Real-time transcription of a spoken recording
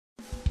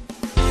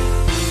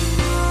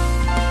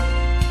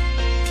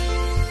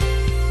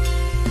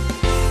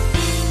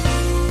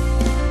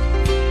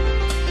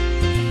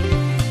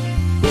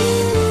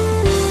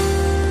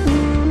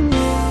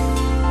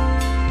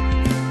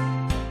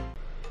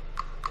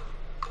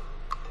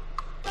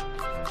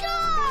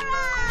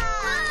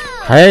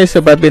Hai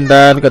sobat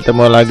pintar,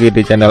 ketemu lagi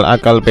di channel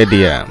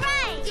Akalpedia.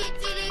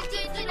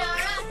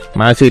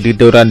 Masih di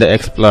Dora the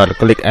Explorer,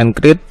 Click and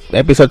Create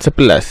episode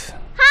 11.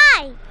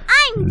 Hi,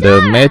 I'm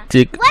The Dora.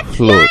 Magic What's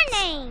Flute. your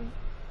name?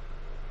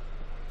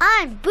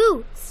 I'm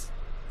Boots.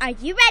 Are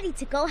you ready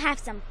to go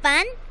have some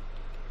fun?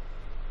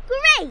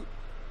 Great.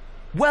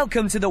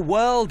 Welcome to the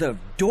world of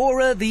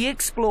Dora the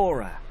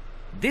Explorer.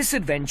 This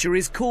adventure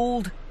is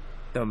called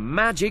The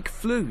Magic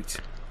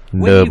Flute. The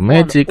When you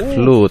Magic want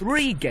all Flute.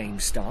 3 game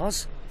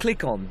stars,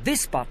 click on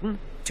this button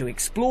to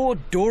explore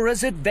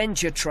Dora's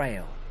adventure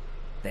trail.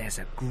 There's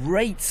a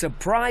great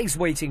surprise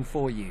waiting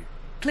for you.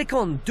 Click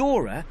on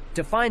Dora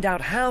to find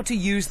out how to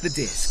use the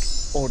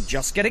disc, or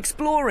just get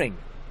exploring.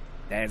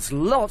 There's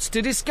lots to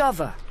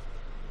discover.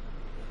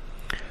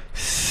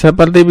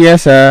 Seperti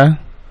biasa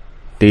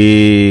di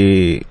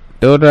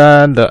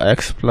Dora the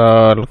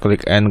Explorer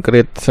Click and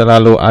Create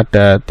selalu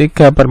ada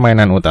 3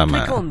 permainan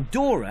utama. Click on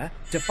Dora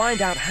to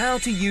find out how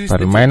to use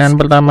Permainan the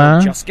disc, pertama,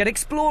 or just get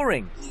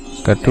exploring.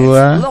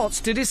 kedua, There's lots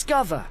to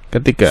discover.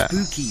 ketiga.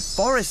 Spooky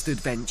forest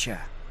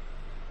adventure.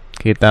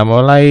 Kita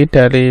mulai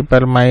dari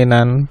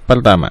permainan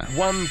pertama.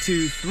 1,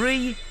 2,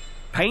 3.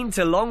 Paint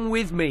along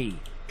with me.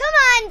 Come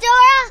on,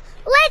 Dora.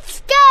 Let's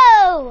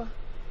go.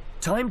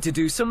 Time to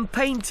do some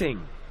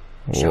painting.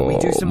 Shall we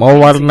do some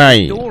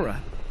Mewarnai. painting with Dora?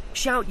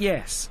 Shout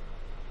yes.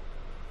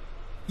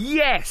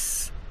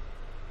 Yes.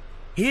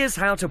 Here's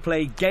how to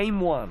play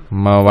game 1.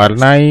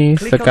 Mewarnai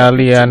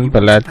sekalian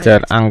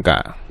belajar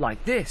angka.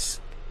 Like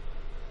this.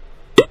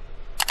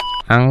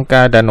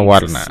 Angka dan It's a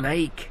warna.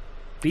 snake.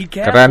 Be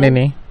Keren careful.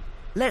 ini.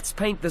 Let's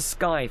paint the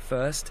sky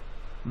first.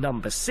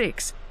 Number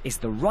 6 is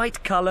the right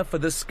color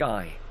for the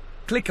sky.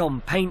 Click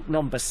on paint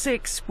number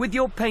 6 with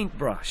your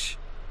paintbrush.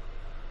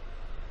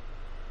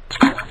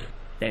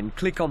 Then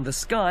click on the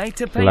sky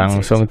to paint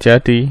Langsung it.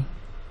 jadi.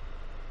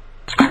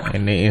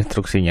 Ini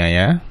instruksinya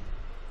ya.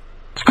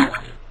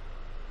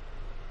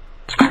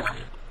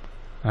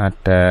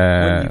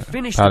 Ada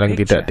paling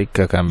tidak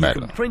 3 gambar.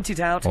 You can print it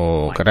out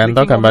Oh, by keren toh clicking on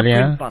the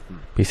gambarnya. print button.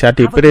 Bisa Have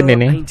di a print go at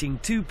ini.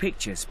 painting 2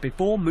 pictures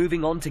before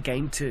moving on to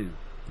game 2.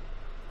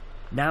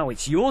 Now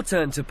it's your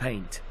turn to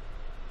paint.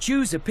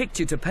 Choose a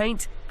picture to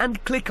paint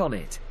and click on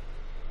it.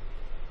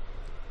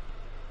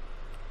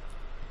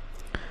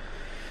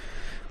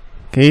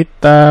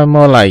 Kita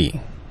mulai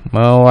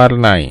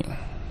mewarnai.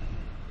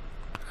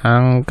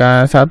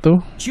 Angka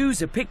 1.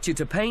 Choose a picture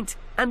to paint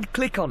and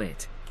click on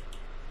it.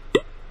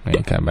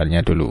 Nih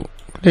gambarnya dulu.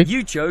 Klik.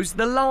 You chose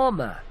the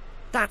llama.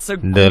 That's a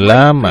The great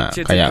llama,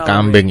 picture to kayak color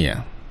kambing in.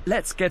 ya.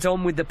 Let's get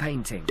on with the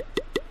painting.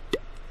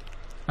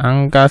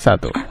 Angka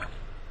 1.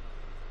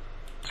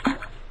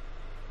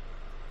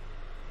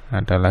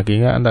 Ada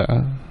lagi nggak?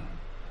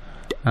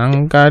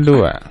 Angka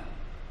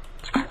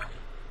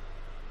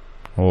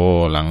 2.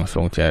 Oh,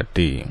 langsung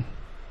jadi.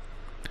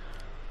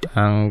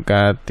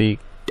 Angka 3.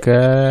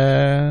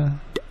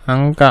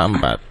 Angka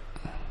 4.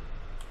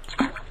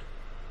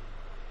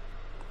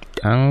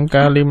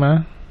 Angka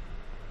 5.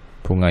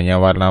 Bunganya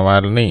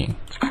warna-warni.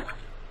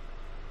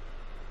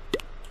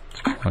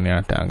 Oh, ini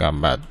ada angka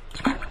 4.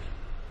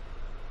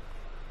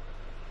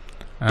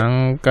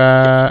 Angka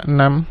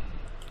 6.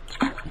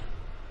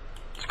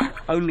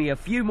 Only a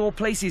few more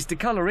places to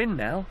color in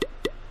now.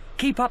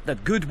 Keep up the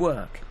good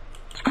work.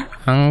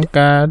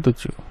 Angka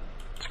 7.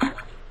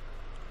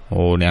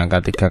 Oh, ini angka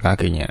 3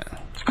 kakinya.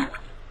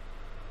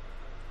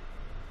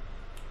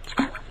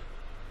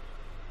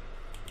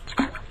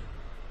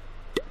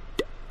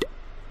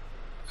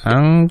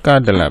 Angka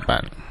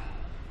 8.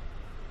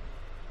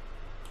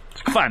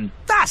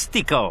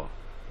 Fantastico!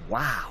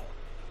 Wow,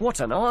 what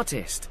an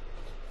artist.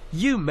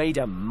 You made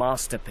a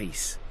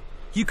masterpiece.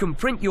 You can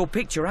print your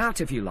picture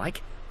out if you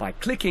like by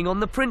clicking on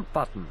the print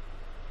button.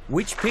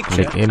 Which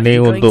picture Klik are ini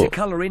you going to untuk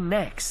color in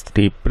next?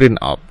 di print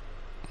out.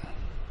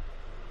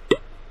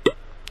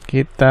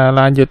 Kita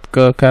lanjut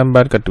ke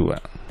gambar kedua.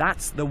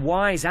 That's the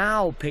wise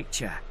owl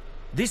picture.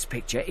 This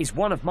picture is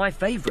one of my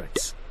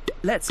favorites.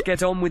 Let's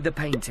get on with the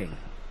painting.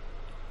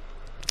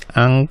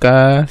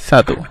 Angka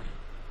 1.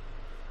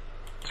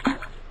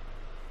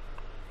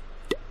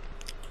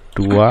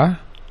 2.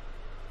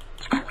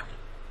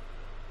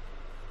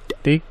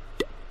 3.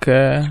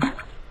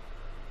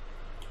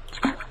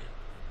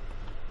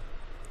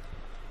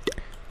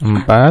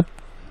 4.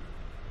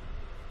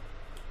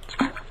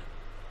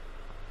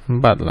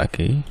 4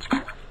 lagi.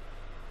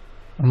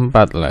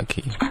 4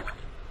 lagi.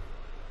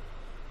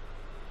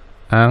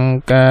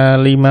 Angka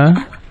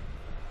 5.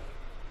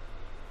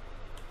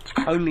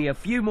 Only a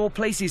few more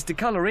places to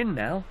color in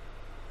now.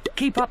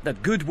 Keep up the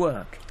good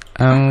work.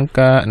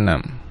 Angka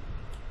 6.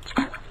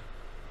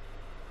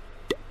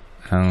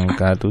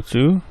 Angka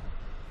 7.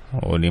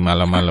 Oh, ini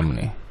malam-malam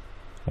nih.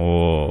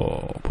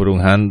 Oh,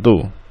 burung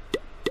hantu.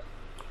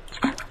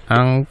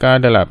 Angka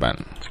 8.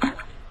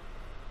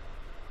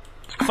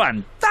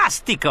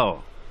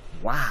 Fantastico!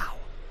 Wow,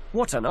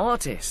 what an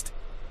artist.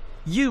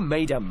 You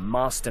made a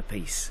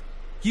masterpiece.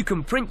 You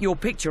can print your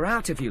picture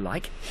out if you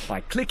like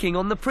by clicking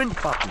on the print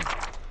button.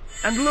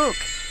 And look,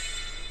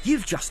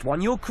 you've just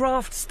won your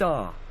craft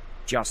star.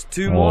 Just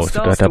 2 more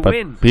sudah stars to dapat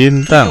win.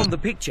 bintang. Click on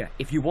the picture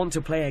if you want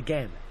to play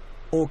again.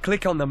 Or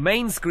click on the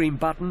main screen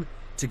button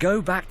to go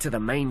back to the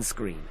main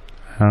screen.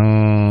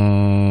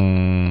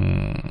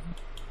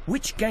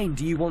 Which game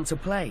do you want to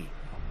play?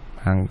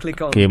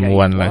 Click on Game game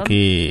 1 1.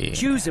 lagi.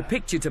 Choose a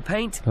picture to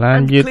paint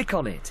Lanjut and click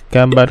on it.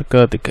 gambar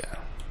ketiga.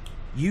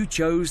 You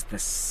chose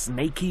the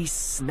snaky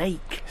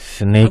snake.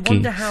 I Snaky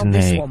wonder how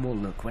this snake. one will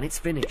look when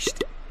it's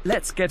finished.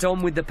 Let's get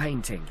on with the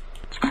painting.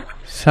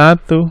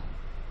 1.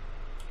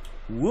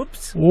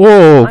 Whoops.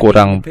 Wow, I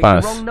kurang think you picked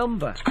pas. the wrong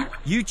number.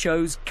 You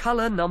chose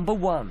color number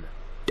 1.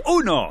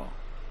 Uno.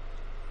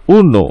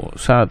 1,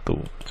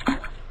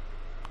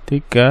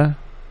 3.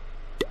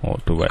 Oh,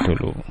 2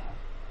 dulu.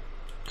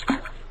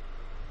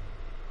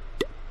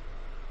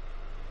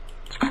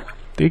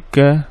 3,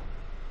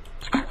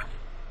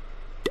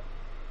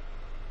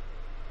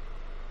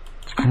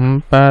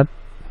 4.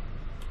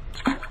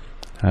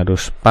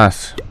 Harus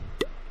pas.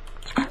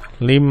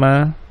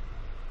 5.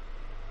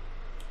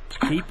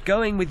 Keep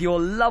going with your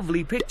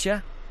lovely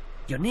picture.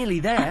 You're nearly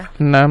there.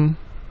 6, 7,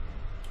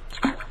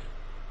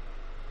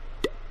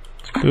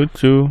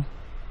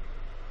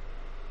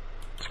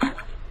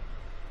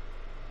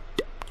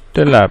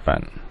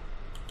 8.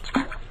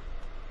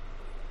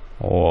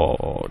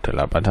 Oh,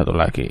 8 satu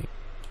lagi.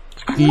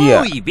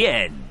 Iya. Muy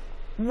bien.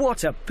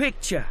 What a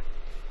picture!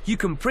 You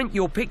can print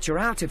your picture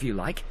out if you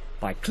like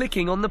by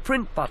clicking on the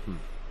print button.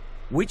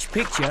 Which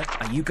picture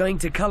are you going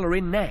to color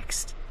in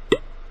next?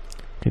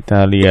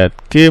 Kita lihat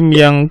game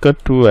yang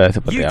kedua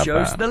seperti You apa.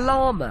 chose the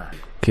llama.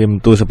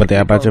 Game 2 seperti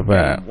apa Click on coba?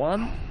 game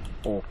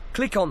 1 or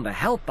click on the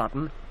help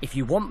button if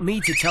you want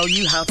me to tell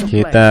you how to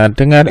play. Kita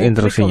dengar Or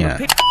instruksinya.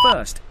 click on the pic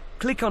first.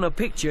 Click on a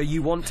picture you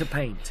want to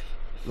paint,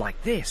 like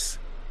this.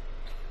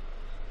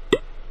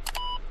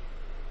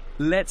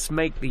 Let's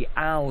make the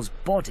owl's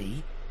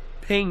body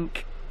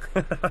pink.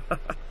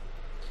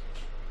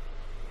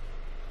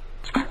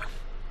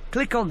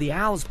 Click on the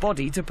owl's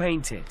body to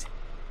paint it.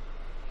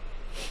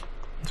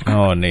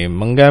 Oh, nih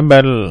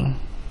menggambar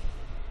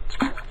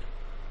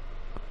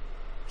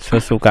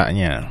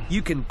sesukanya.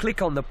 You can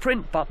click on the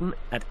print button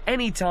at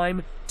any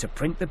time to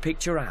print the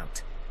picture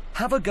out.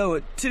 Have a go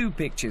at 2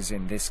 pictures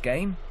in this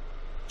game.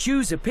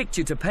 Choose a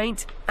picture to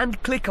paint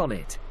and click on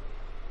it.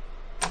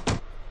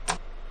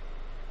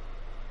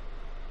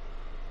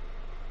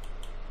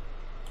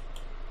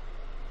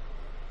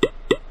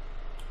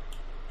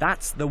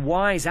 That's the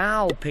wise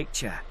owl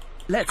picture.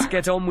 Let's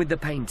get on with the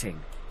painting.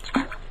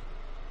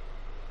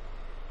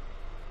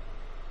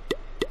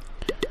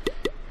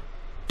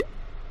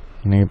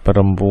 Ini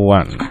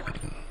perempuan.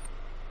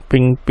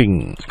 Pink.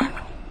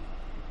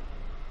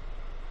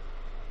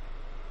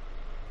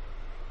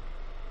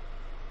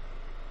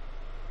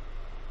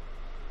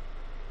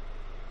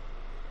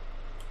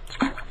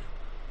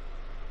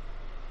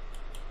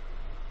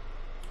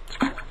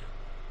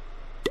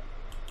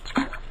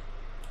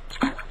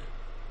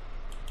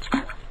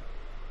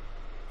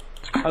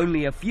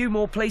 Only a few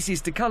more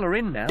places to colour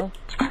in now.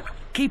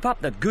 Keep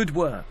up the good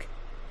work.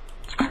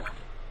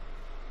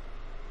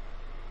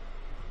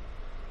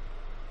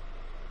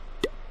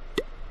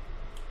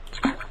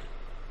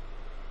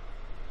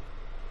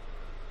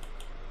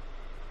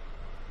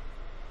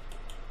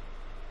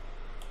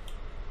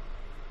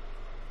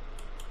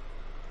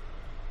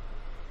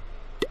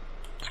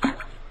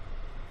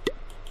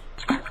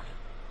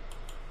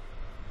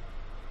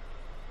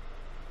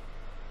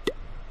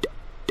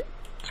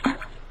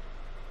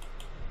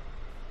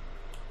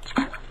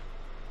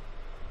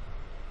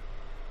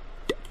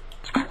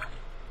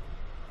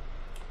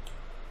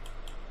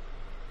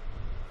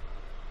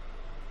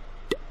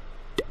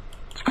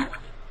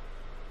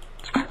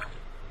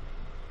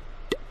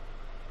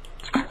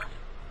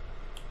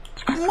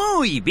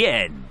 Muy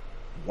bien.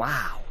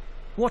 Wow,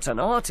 what an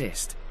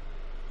artist.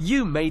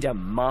 You made a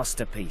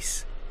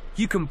masterpiece.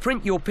 You can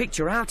print your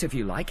picture out if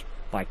you like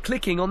by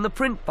clicking on the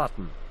print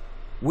button.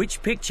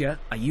 Which picture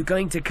are you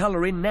going to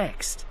colour in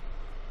next?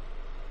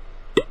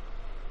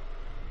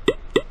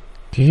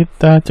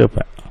 Kita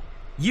coba.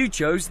 You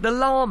chose the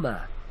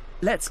llama.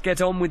 Let's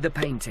get on with the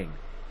painting.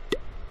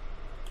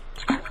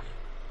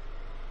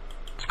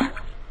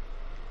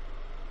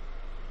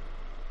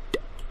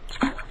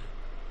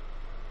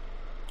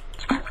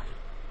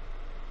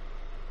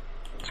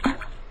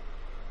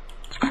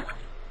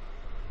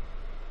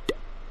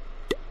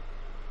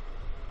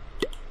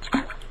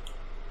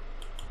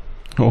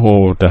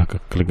 Oh, udah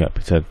keklik, nggak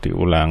bisa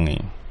diulangi.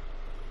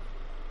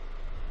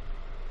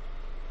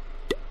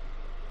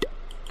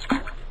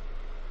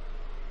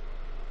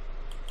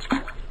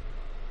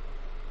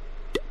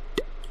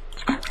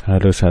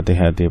 Harus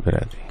hati-hati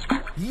berarti.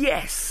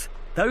 Yes,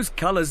 those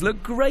colours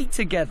look great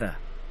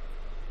together.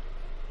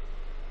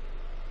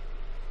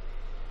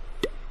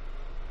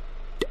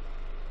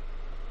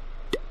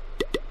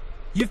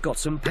 You've got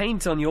some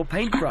paint on your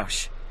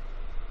paintbrush.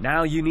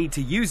 Now you need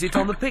to use it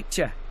on the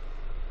picture.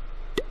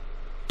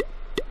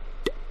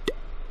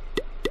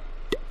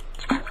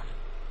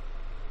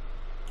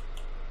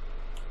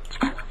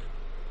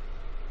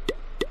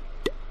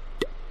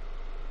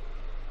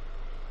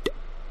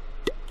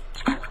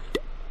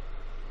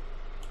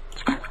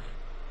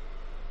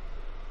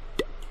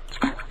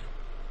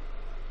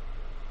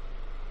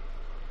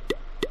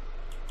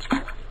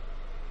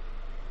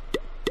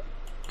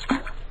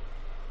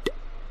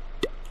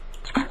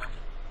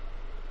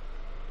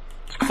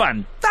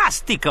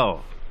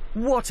 Fantastico!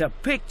 What a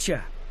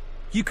picture!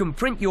 You can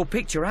print your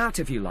picture out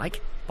if you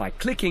like by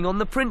clicking on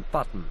the print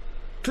button.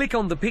 Click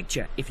on the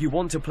picture if you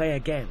want to play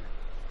again.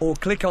 Or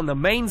click on the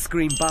main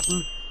screen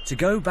button to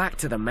go back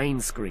to the main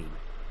screen.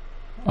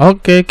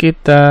 Oke,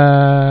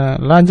 kita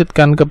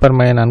lanjutkan ke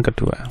permainan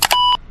kedua.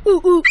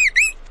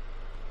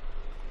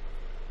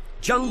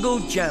 Jungle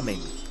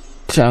jamming.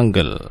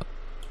 Jungle.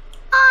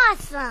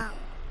 Awesome!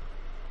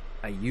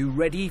 Are you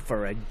ready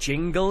for a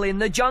jingle in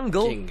the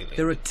jungle? Jingle in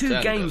There are the two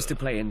jungle. games to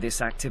play in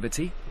this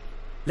activity.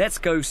 Let's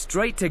go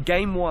straight to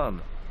game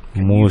 1.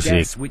 Can you Music.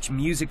 guess which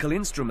musical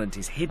instrument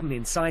is hidden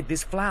inside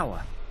this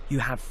flower? You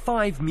have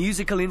 5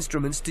 musical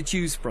instruments to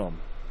choose from.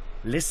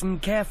 Listen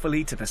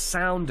carefully to the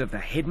sound of the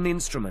hidden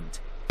instrument.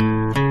 Do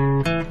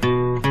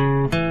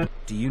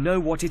you know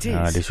what it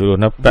Nah, is? disuruh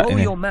nebak Roll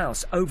ini. your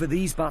mouse over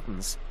these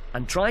buttons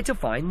and try to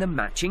find the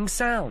matching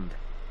sound.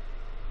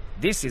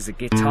 This is a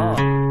guitar.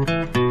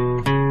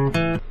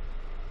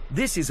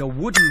 This is a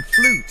wooden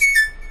flute.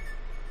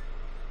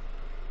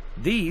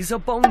 These are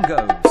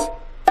bongos.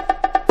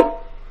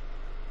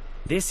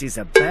 This is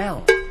a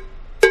bell.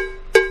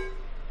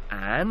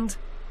 And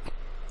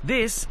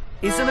this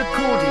is an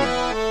accordion.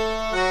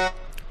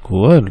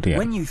 Accordion.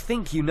 When you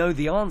think you know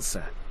the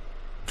answer,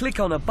 click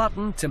on a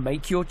button to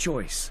make your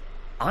choice.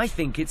 I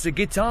think it's a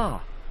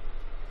guitar.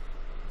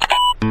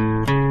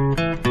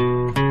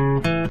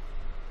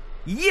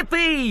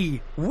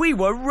 Yippee! We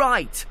were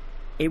right!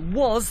 It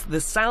was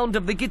the sound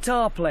of the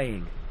guitar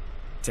playing.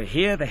 To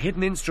hear the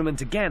hidden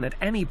instrument again at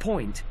any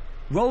point,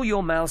 roll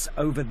your mouse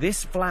over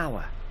this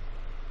flower.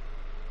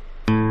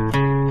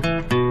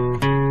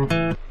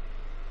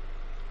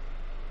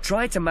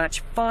 Try to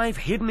match 5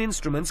 hidden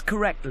instruments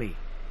correctly.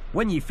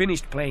 When you've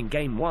finished playing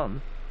game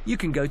 1, you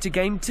can go to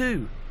game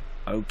 2.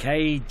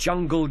 Okay,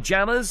 jungle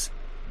jammers,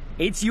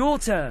 it's your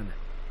turn.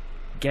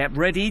 Get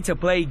ready to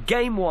play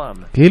game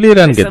 1.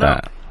 Giliran Listen kita.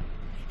 up.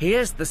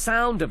 Here's the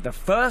sound of the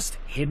first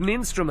hidden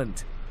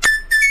instrument.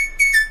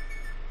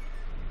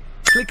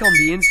 Click on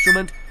the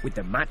instrument with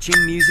the matching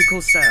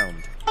musical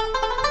sound.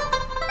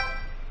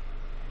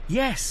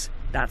 Yes,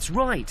 that's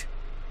right.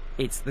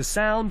 It's the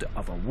sound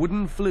of a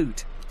wooden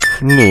flute.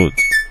 Flute.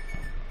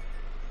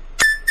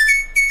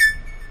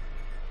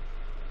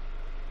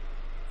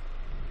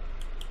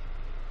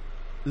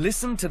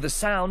 Listen to the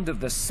sound of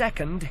the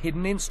second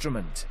hidden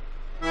instrument.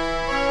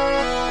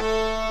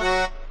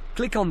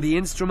 Click on the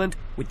instrument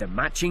with the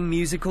matching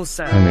musical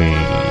sound.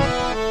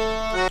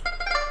 Ini.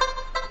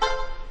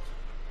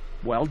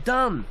 Well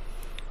done.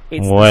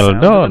 It's Well the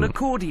sound done. of an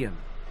accordion.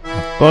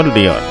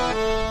 Accordion.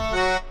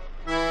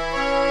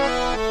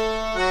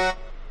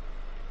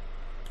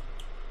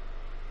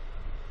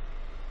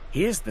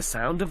 Here's the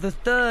sound of the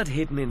third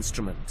hidden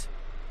instrument.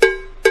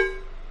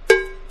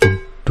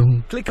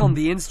 Dung, Click on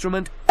the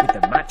instrument with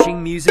the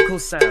matching musical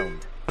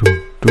sound.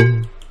 dung,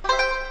 dung.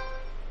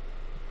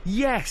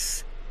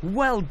 Yes,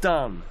 well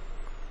done.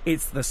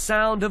 It's the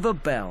sound of a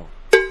bell.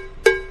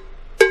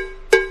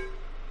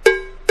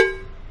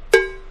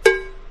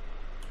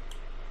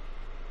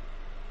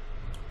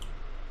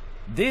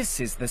 This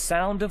is the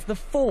sound of the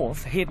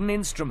fourth hidden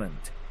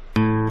instrument.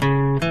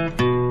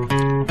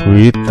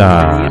 The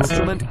Gitar.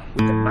 instrument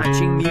with the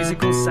matching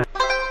musical sound.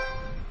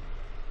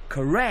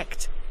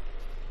 Correct.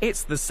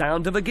 It's the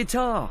sound of a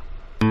guitar.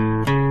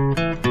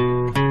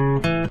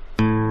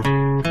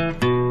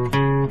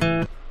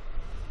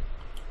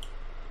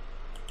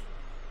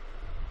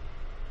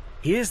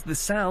 Here's the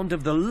sound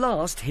of the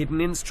last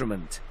hidden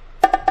instrument.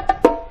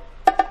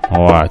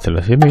 Wah,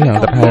 jelas ini yang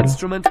On the terakhir.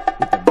 instrument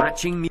with the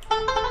matching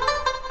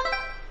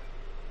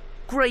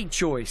Great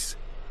choice.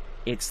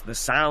 It's the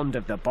sound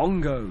of the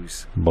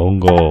bongos.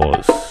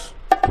 Bongos.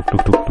 Duk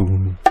duk duk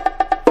duk.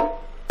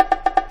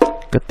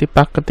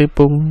 Ketipak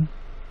ketipung.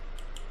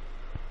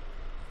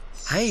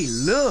 Hey,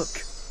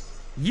 look!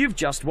 You've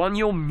just won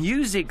your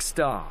music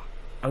star.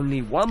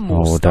 Only one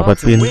more Oh, star dapat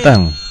to win.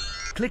 bintang.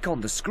 Click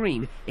on the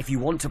screen if you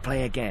want to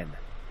play again.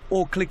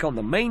 Or click on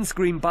the main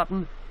screen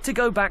button to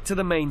go back to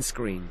the main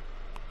screen.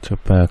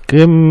 Coba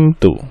game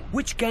 2.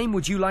 Which game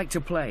would you like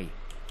to play?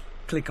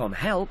 Click on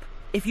help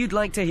if you'd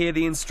like to hear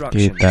the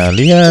instructions. Kita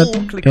lihat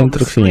Or click on the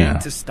screen instruksinya.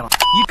 to start.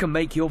 You can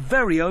make your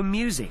very own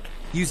music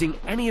using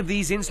any of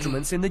these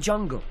instruments in the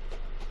jungle.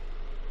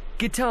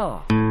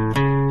 Guitar.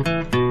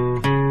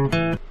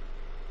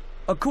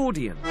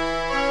 Accordion.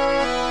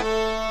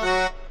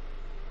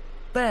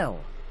 Bell.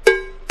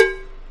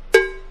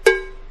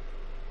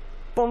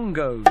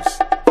 Bongos.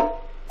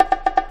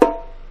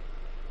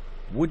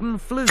 Wooden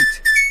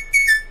flute.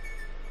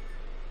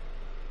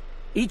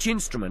 Each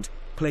instrument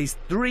plays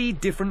 3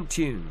 different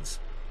tunes.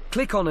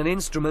 Click on an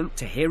instrument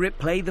to hear it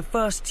play the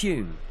first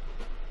tune.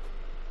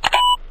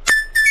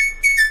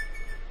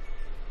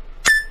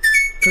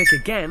 Click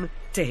again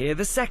to hear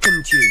the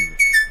second tune.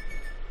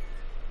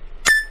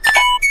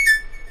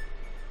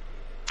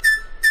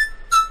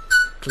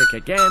 Click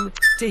again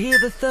to hear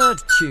the third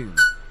tune.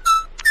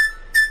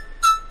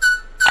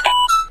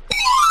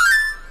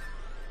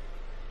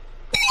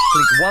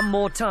 Click one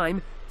more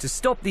time to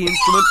stop the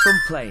instrument from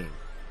playing.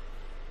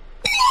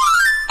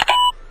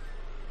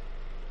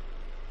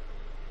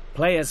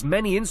 Play as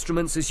many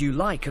instruments as you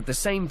like at the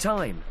same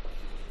time.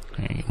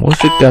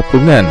 Musik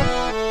gabungan.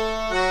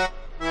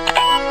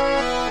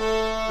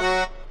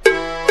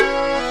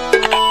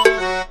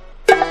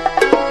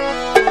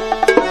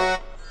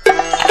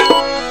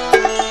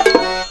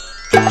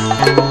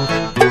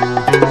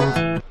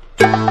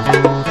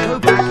 Go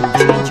back and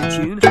change a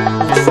tune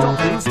or stop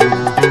an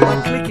instrument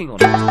by clicking on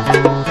it.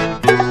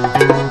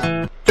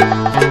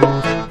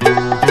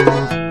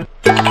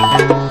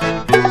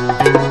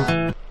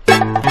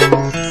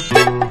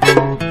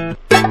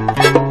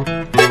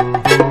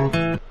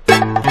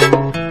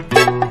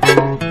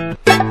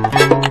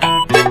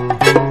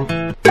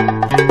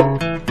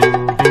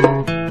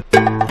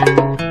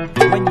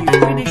 When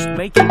you've finished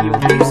making your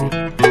music,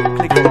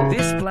 click on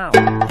this flower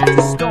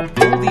to stop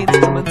all the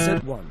instruments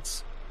at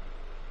once.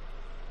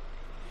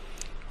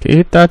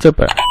 Kita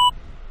coba.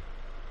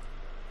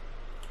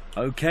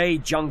 Okay,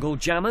 jungle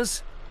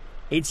jammers,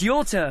 it's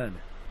your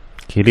turn.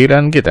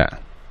 Giliran kita.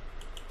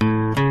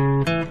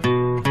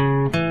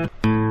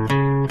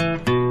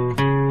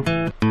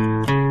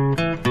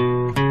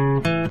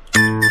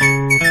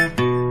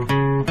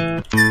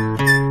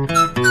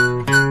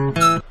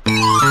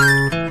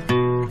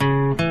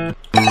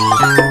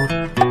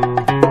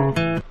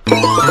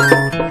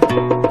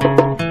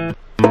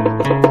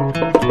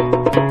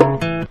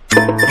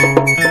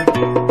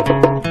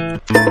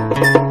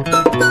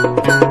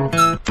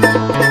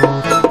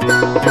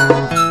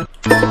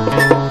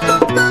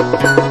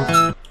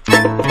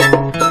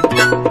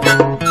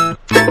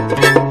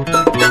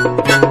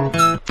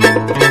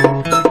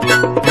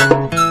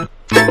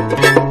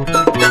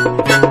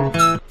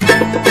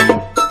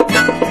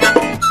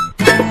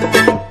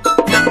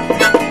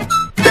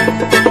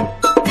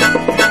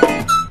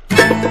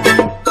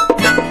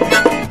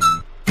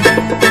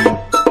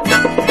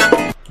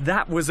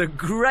 That was a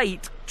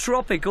great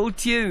tropical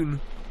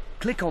tune.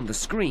 Click on the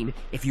screen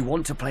if you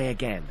want to play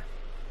again.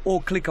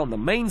 Or click on the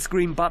main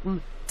screen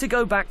button to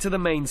go back to the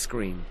main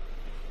screen.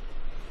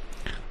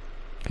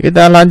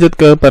 Kita lanjut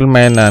ke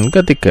permainan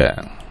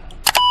ketiga.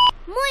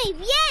 Muy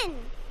bien.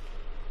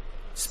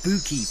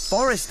 Spooky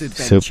Forest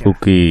Adventure.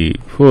 Spooky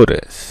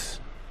Forest.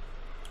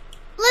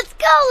 Let's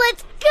go,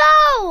 let's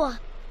go!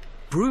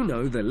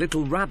 Bruno the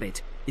little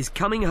rabbit is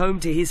coming home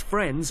to his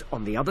friends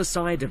on the other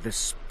side of the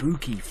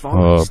spooky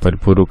Oh, forest.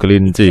 berburu It's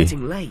kelinci.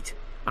 getting late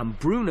and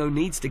Bruno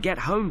needs to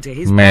get home to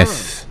his Mes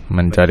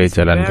burrow. mencari But he's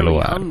jalan very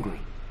keluar. hungry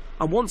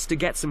and wants to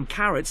get some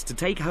carrots to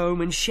take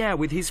home and share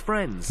with his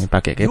friends. Ini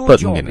pakai Your keyboard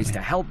job mungkin is ini.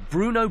 to help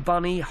Bruno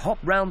Bunny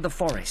hop round the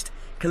forest,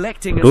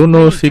 collecting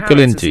Bruno as si many carrots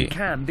as kelinci he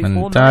can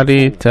before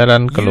mencari nightfall.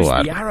 jalan Use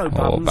keluar. the arrow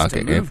Oh, buttons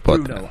pakai to move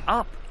keyboard. Bruno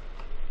up,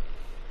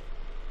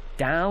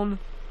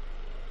 down,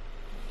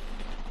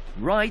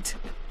 right,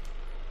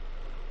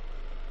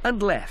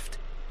 and left.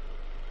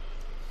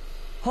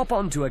 Hop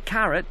onto a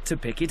carrot to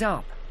pick it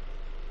up.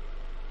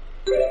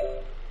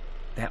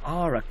 There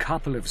are a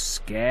couple of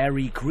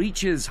scary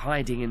creatures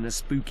hiding in the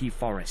spooky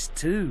forest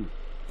too.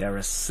 There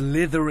are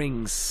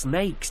slithering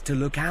snakes to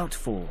look out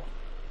for.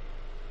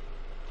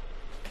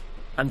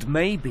 And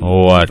maybe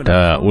Oh, even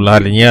ada a hungry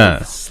ularnya.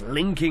 wolf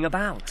slinking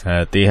about.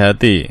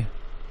 Hati-hati.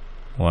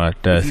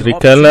 Wadah If you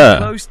hop too serigala.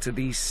 close to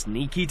these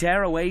sneaky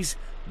tearaways,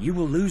 you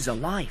will lose a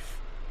life.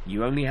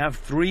 You only have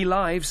 3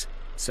 lives,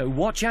 so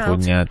watch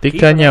out. Punya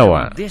Keep 3 an eye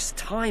nyawa. on this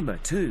timer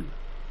too.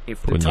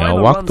 If the Punya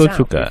timer waktu runs out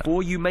juga.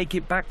 before you make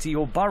it back to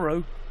your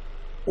burrow,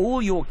 all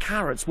your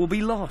carrots will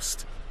be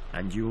lost,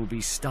 and you will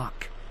be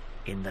stuck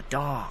in the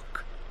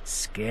dark,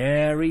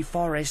 scary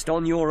forest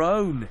on your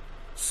own.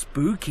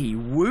 Spooky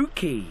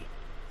wookie.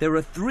 There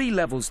are 3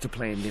 levels to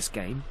play in this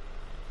game,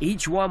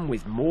 each one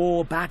with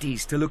more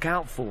baddies to look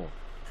out for.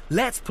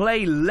 Let's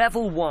play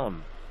level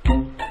 1.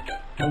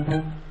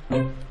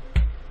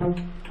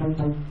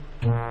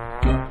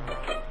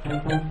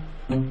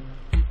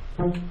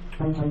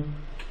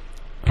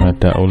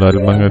 Ada ular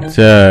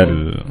mengejar.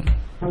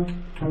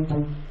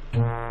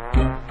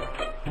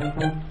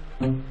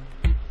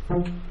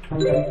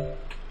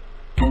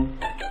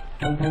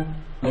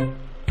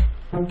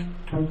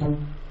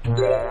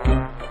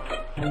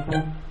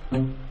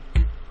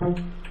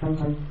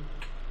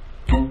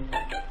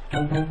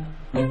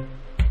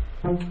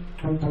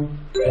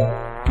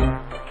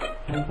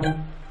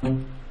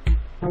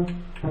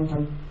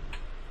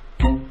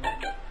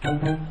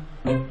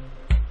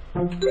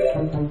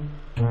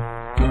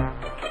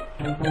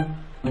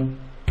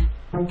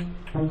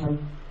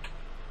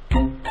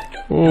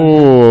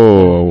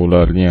 Oh,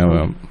 ularnya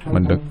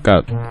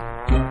mendekat.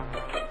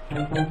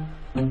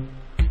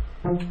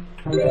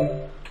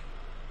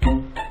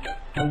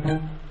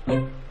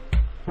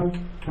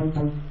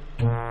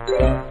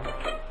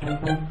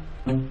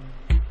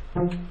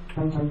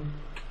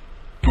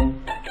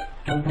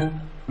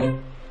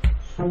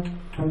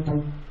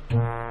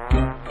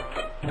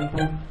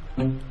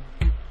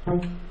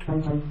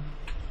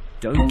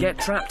 Don't get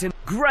trapped in...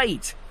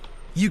 Great!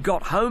 You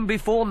got home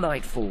before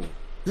nightfall.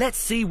 Let's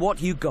see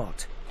what you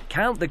got.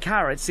 Count the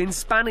carrots in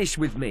Spanish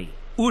with me.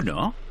 1,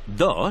 2,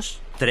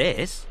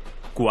 3,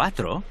 4,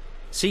 5,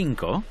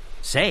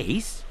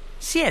 6,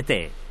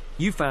 7.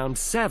 You found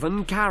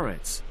 7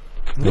 carrots.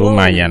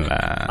 Lumayan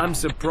lah. I'm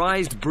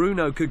surprised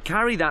Bruno could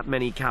carry that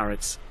many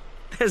carrots.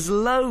 There's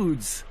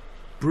loads.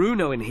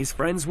 Bruno and his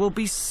friends will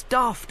be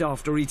stuffed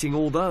after eating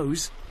all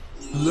those.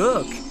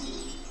 Look,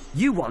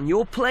 you won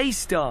your play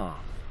star.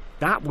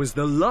 That was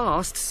the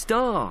last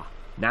star.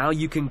 Now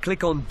you can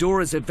click on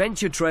Dora's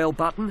Adventure Trail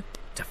button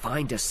to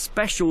find a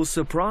special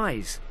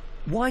surprise.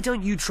 Why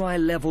don't you try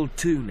level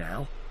 2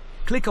 now?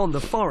 Click on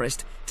the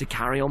forest to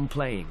carry on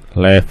playing.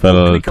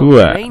 Level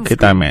 2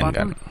 kita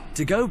mainkan.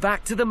 To go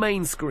back to the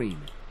main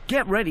screen.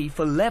 Get ready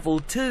for level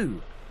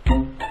 2.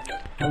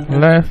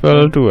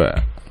 Level 2.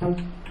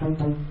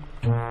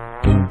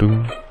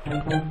 Dung.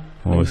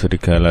 Oh,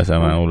 serigala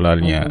sama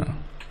ularnya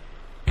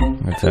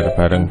ngejar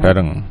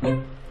bareng-bareng.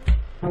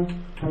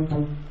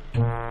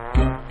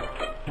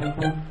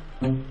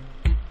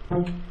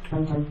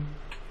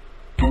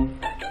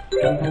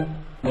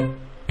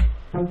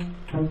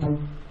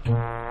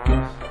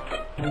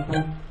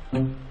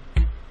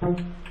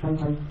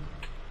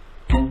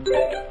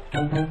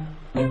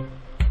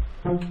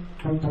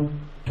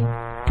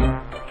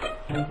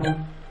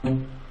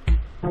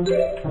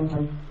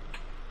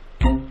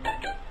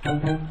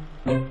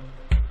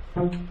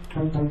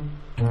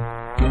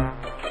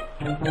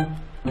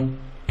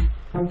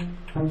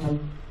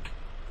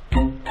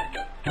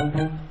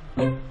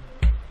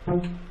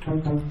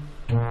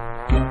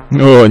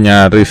 Oh,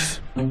 nyaris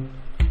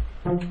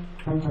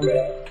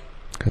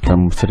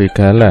ketemu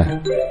serigala.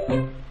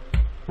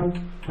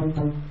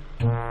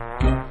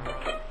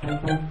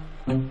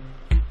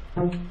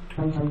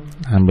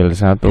 Ambil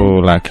satu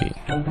lagi.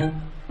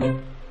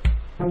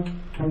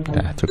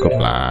 Dah cukup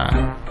lah.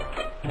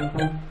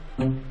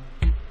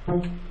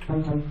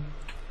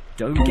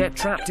 Don't get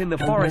trapped in the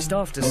forest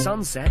after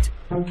sunset.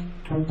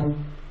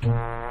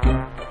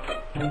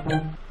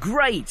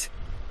 Great!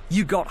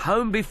 You got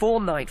home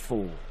before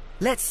nightfall.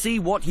 Let's see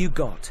what you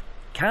got.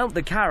 Count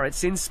the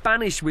carrots in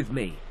Spanish with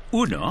me.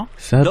 1, 1,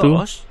 2,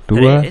 2,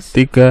 3, 4,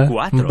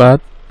 5,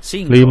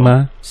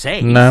 6,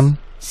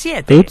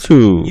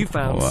 7. You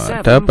found Wah,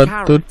 7 dapat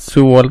carrots.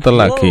 7 wortel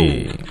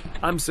lagi.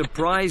 I'm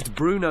surprised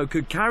Bruno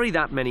could carry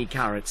that many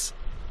carrots.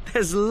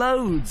 There's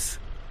loads.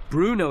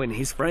 Bruno and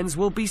his friends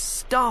will be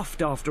stuffed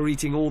after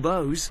eating all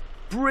those.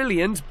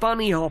 Brilliant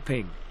bunny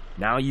hopping.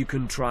 Now you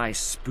can try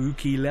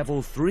spooky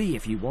level 3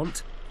 if you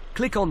want.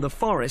 Click on the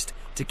forest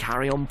to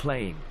carry on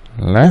playing.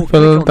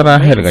 Level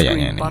terakhir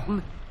kayaknya nih. Button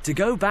to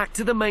go back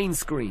to the main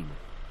screen.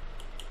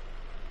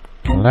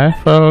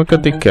 Level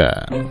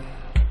ketiga.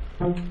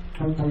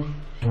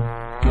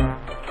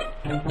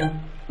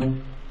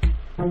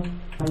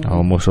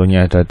 Oh,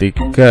 musuhnya ada 3.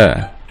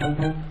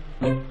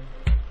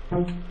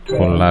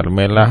 Ular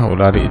merah,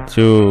 ular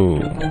hijau,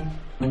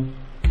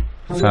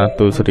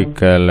 1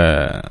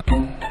 serigala.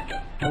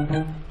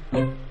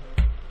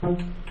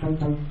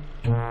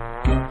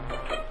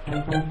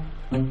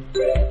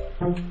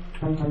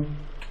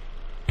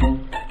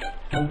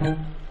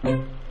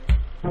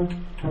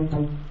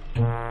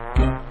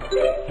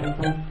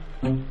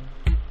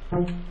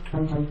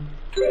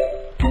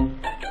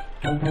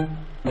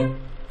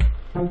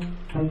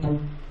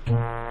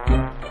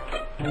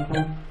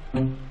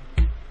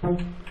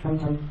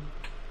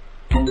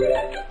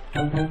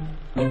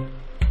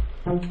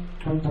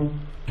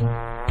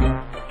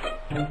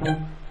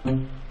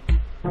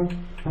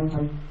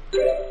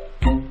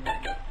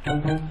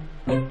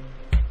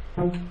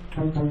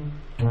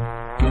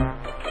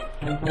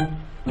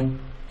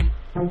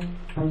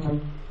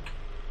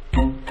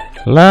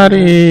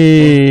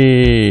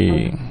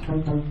 Lari.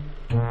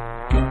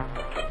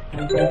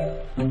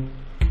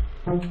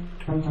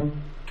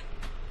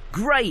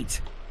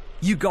 Great!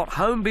 You got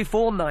home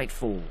before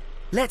nightfall.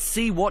 Let's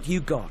see what you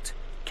got.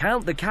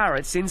 Count the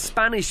carrots in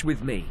Spanish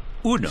with me.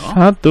 1,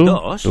 1, 2,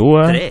 3,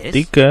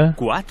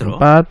 4,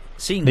 5,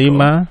 6,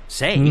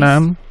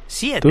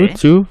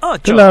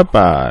 7,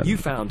 8. You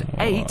found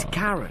 8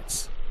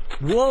 carrots.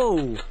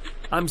 Whoa!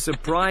 I'm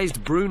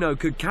surprised Bruno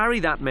could carry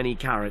that many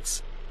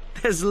carrots.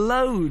 There's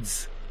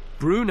loads.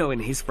 Bruno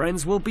and his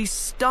friends will be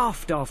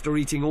stuffed after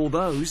eating all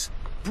those.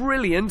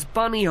 Brilliant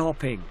bunny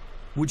hopping.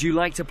 Would you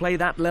like to play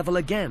that level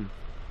again?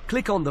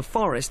 Click on the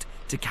forest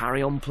to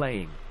carry on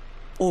playing.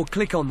 Or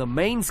click on the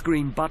main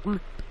screen button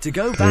to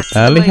go back to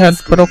Kita the main lihat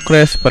screen.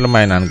 progres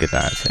permainan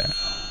kita aja.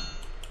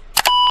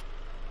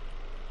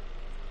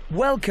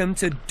 Welcome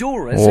to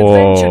Dora's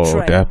Adventure Oh,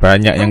 Trail. udah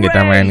banyak yang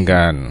kita Hooray!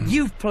 mainkan.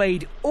 You've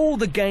played all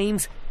the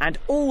games and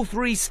all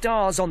 3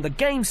 stars on the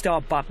Game Star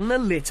button are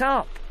lit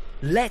up.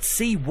 Let's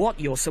see what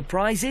your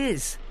surprise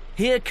is.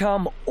 Here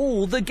come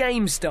all the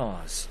Game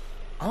Stars.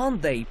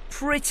 Aren't they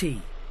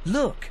pretty?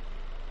 Look,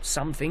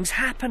 something's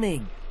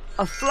happening.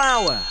 A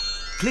flower.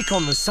 Click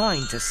on the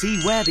sign to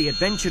see where the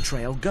adventure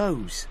trail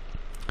goes.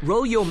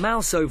 Roll your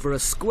mouse over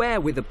a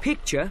square with a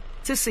picture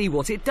to see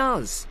what it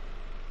does.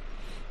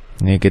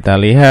 Nih kita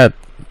lihat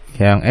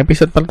yang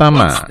episode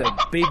pertama, It's the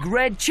big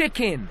red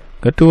chicken.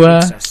 kedua,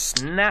 It's a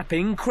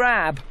snapping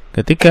crab.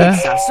 ketiga,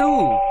 It's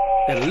Azul,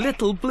 the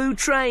little blue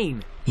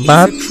train. It's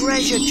 4, a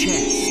treasure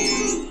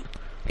chest.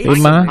 It's 5,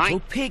 a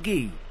little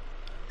piggy.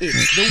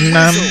 It's the 6,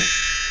 whistle.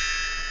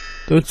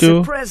 It's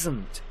a 7,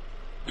 present.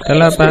 8,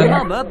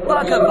 Mama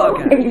bugger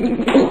bugger.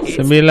 It's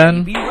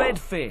 9, baby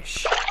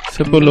redfish.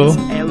 10.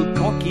 El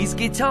Cocky's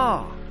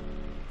guitar.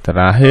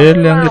 Terakhir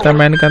yang kita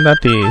mainkan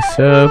tadi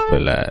 11.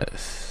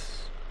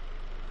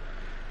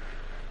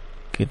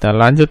 Kita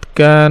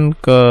lanjutkan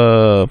ke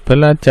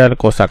belajar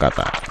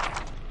kosakata.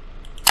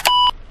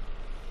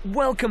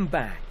 Welcome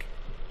back.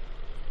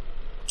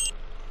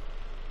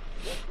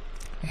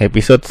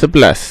 Episode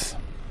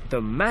 11. The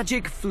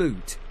magic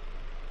flute.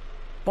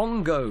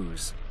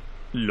 Bongos.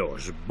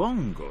 Los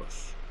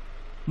bongos.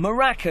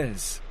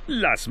 Maracas.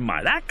 Las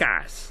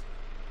maracas.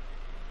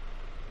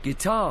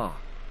 Guitar.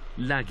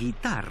 La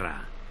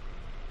guitarra.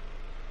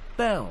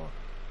 Bell.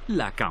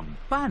 La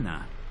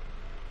campana.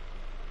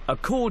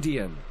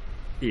 Accordion.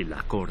 El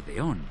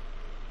acordeón.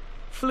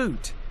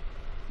 Flute.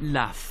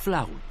 La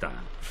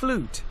flauta.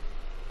 Flute.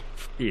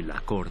 El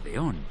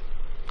acordeón.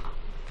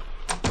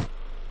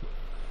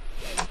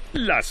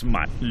 Los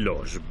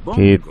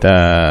bongos. Kita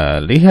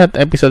lihat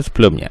episode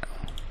sebelumnya.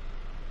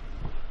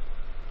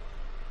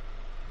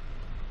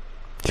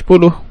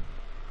 10.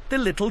 The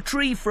little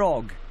tree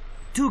frog.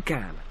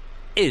 Toucan.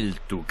 El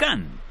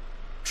tucán.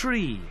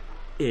 Tree.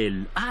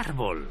 El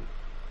árbol.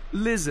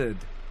 Lizard.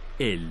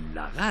 El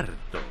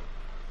lagarto.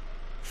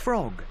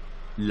 Frog.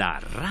 La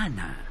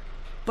rana.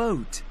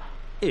 Boat.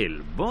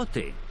 El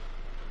bote.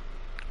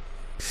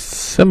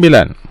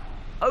 9.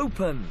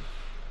 Open.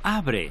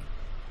 Abre.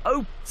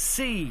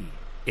 Sea.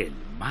 El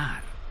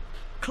mar.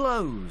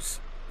 Close.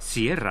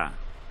 Cierra.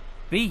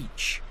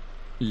 Beach.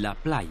 La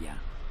playa.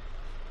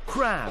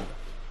 Crab.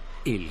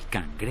 El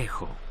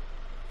cangrejo.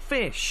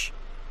 Fish.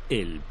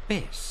 El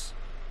pez.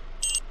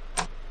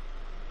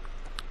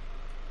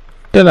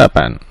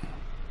 8.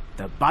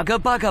 The bugger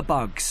bugger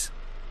bugs.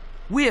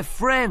 We're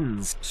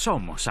friends.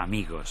 Somos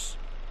amigos.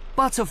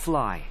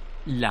 Butterfly.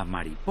 La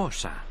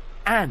mariposa.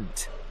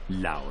 Ant.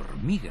 La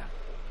hormiga.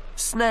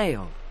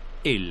 Snail.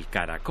 El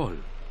caracol.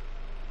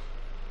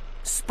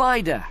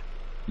 Spider.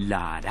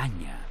 La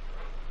araña.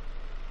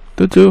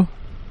 7.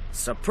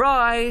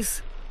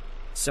 Surprise.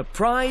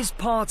 Surprise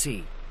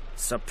party.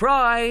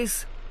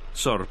 Surprise.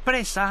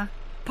 Sorpresa.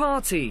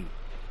 Party.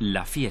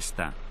 La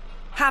fiesta.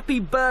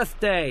 Happy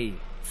birthday.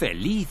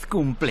 Feliz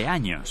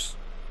cumpleaños.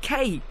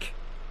 Cake.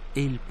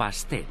 El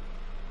pastel.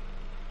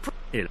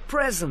 El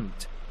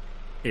Present.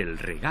 El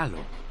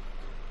regalo.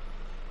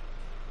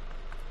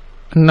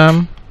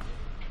 6.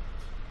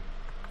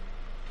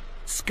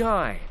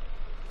 Sky.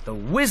 The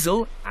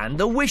whistle and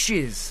the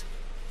wishes.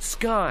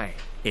 Sky.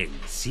 El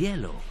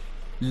cielo.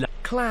 La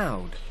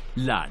Cloud.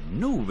 La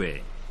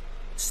nube.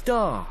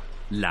 Star.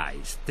 La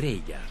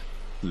estrella.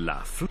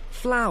 La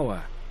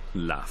Flower.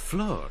 la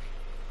flor.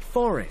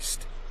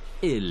 Forest.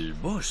 El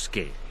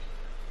bosque.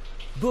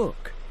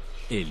 Book.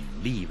 El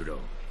libro.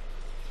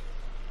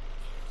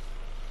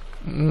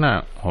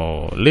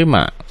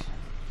 5.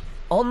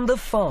 On the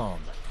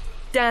farm.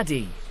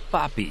 Daddy.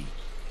 Papi.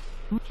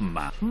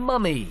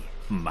 Mummy.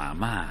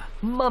 Mamá.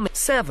 Mummy.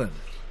 7.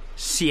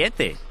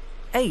 7.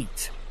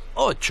 8.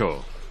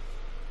 8.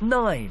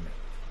 9.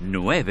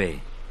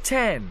 9.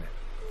 10.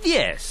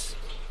 10.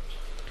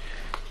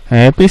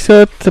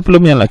 Episode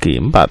sebelumnya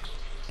lagi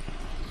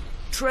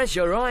 4.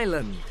 Treasure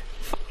Island.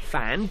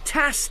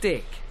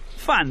 Fantastic.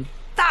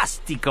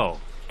 Fantástico.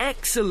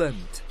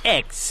 Excellent.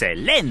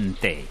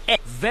 Excelente.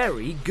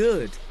 Very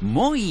good.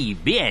 Muy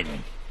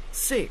bien.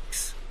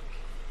 6.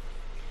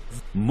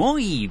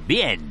 Muy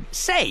bien.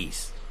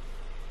 6.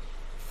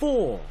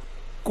 4.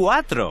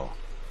 4.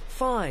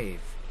 5.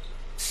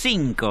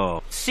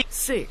 5.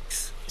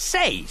 6.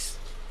 6.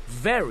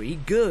 Very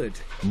good.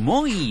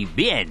 Muy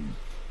bien.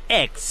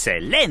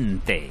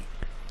 Excelente.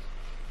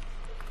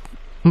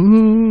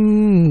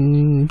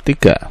 3.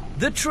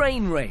 The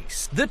train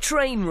race. The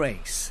train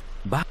race.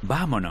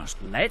 Vámonos.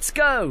 Let's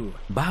go.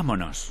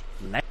 Vámonos.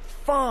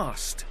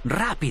 Fast.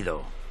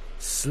 Rápido.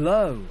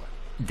 Slow.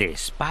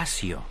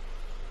 Despacio.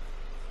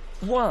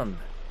 1.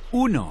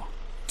 1.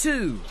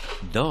 2.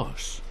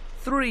 2.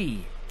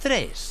 3.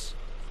 3.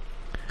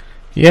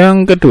 Yang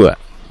kedua.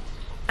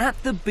 At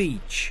the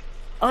beach.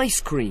 Ice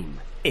cream.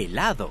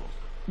 Helado.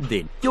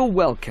 You're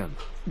welcome.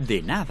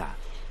 De nada.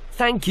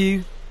 Thank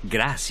you.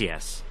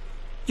 Gracias.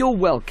 You're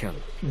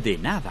welcome. De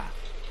nada.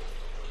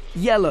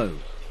 Yellow.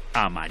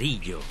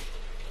 Amarillo.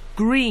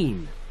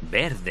 Green.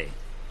 Verde.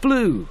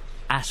 Blue.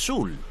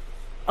 Azul.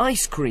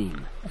 Ice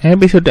cream.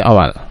 Episode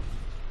awal.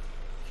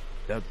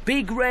 The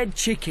big red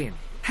chicken.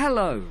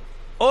 Hello.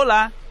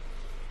 Hola.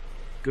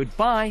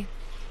 Goodbye.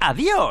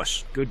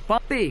 Adiós.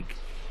 Goodbye. Big.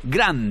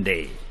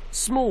 Grande.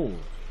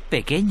 Small.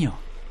 Pequeño.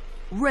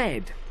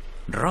 Red.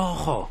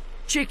 Rojo.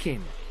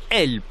 Chicken.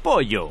 El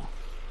pollo.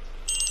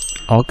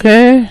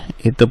 Oke,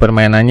 itu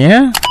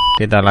permainannya.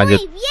 Kita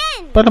lanjut Muy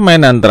bien.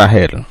 permainan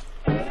terakhir.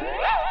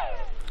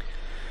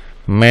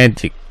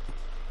 Magic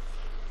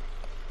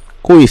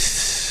Quiz.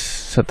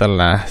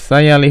 Setelah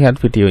saya lihat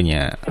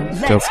videonya,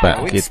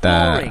 coba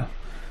kita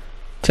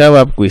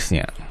jawab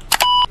kuisnya.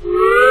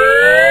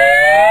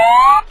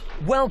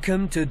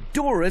 Welcome to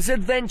Dora's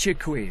Adventure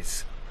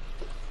Quiz.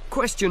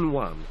 Question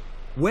 1.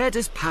 Where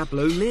does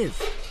Pablo live?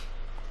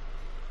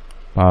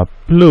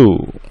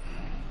 Pablo.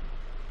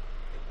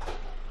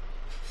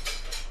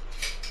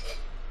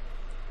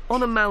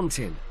 On a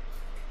mountain.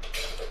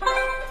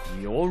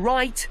 You're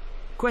right.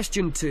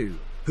 Question 2.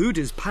 Who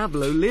does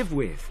Pablo live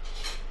with?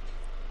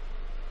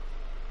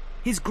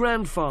 His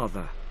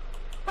grandfather.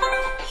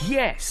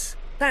 Yes,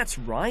 that's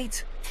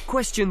right.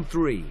 Question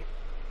 3.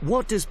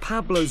 What does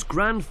Pablo's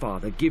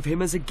grandfather give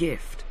him as a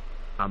gift?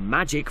 A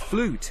magic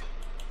flute.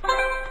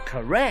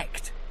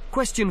 Correct.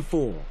 Question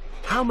 4.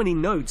 How many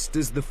notes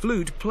does the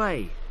flute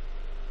play?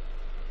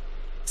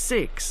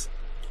 6.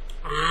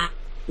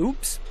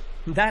 Oops,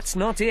 that's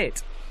not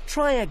it.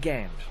 Try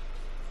again.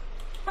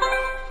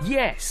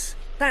 Yes,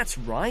 that's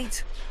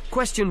right.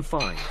 Question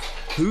 5.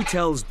 Who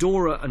tells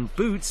Dora and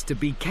Boots to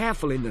be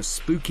careful in the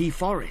spooky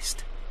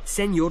forest?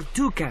 Senor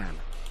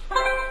Toucan.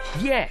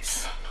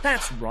 Yes,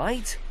 that's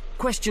right.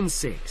 Question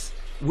 6.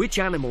 Which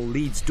animal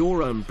leads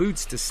Dora and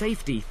Boots to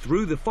safety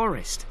through the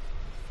forest?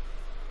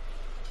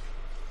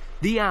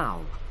 The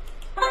owl.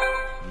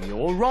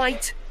 You're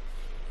right.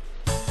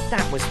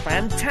 That was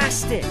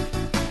fantastic.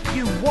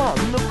 You won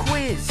the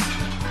quiz.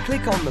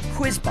 Click on the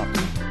quiz button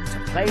to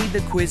play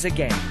the quiz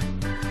again.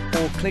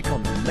 Or click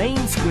on the main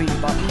screen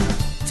button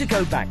to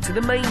go back to the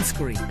main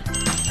screen.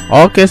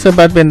 Oke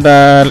sobat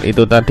pintar,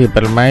 itu tadi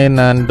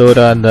permainan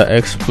Dora the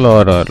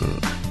Explorer.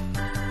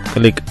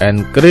 Click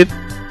and Create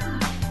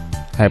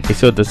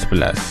episode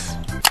 11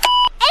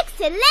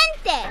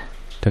 Excelente!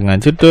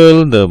 dengan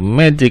judul The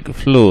Magic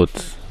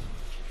Flute.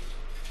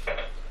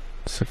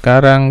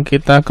 Sekarang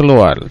kita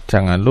keluar.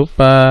 Jangan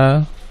lupa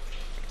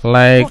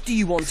like,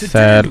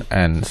 share,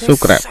 and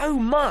subscribe. There's so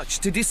much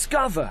to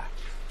discover.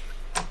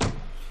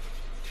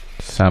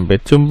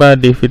 Sampai jumpa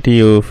di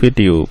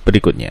video-video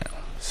berikutnya.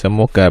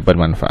 Semoga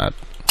bermanfaat.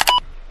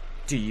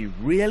 Do you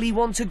really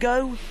want to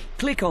go?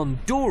 Click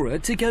on Dora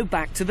to go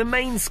back to the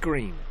main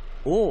screen.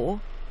 Or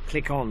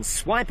click on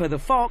Swiper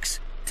the Fox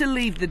to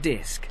leave the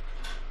disc.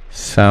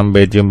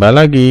 Sampai jumpa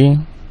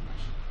lagi.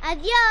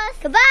 Adios!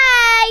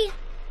 Goodbye!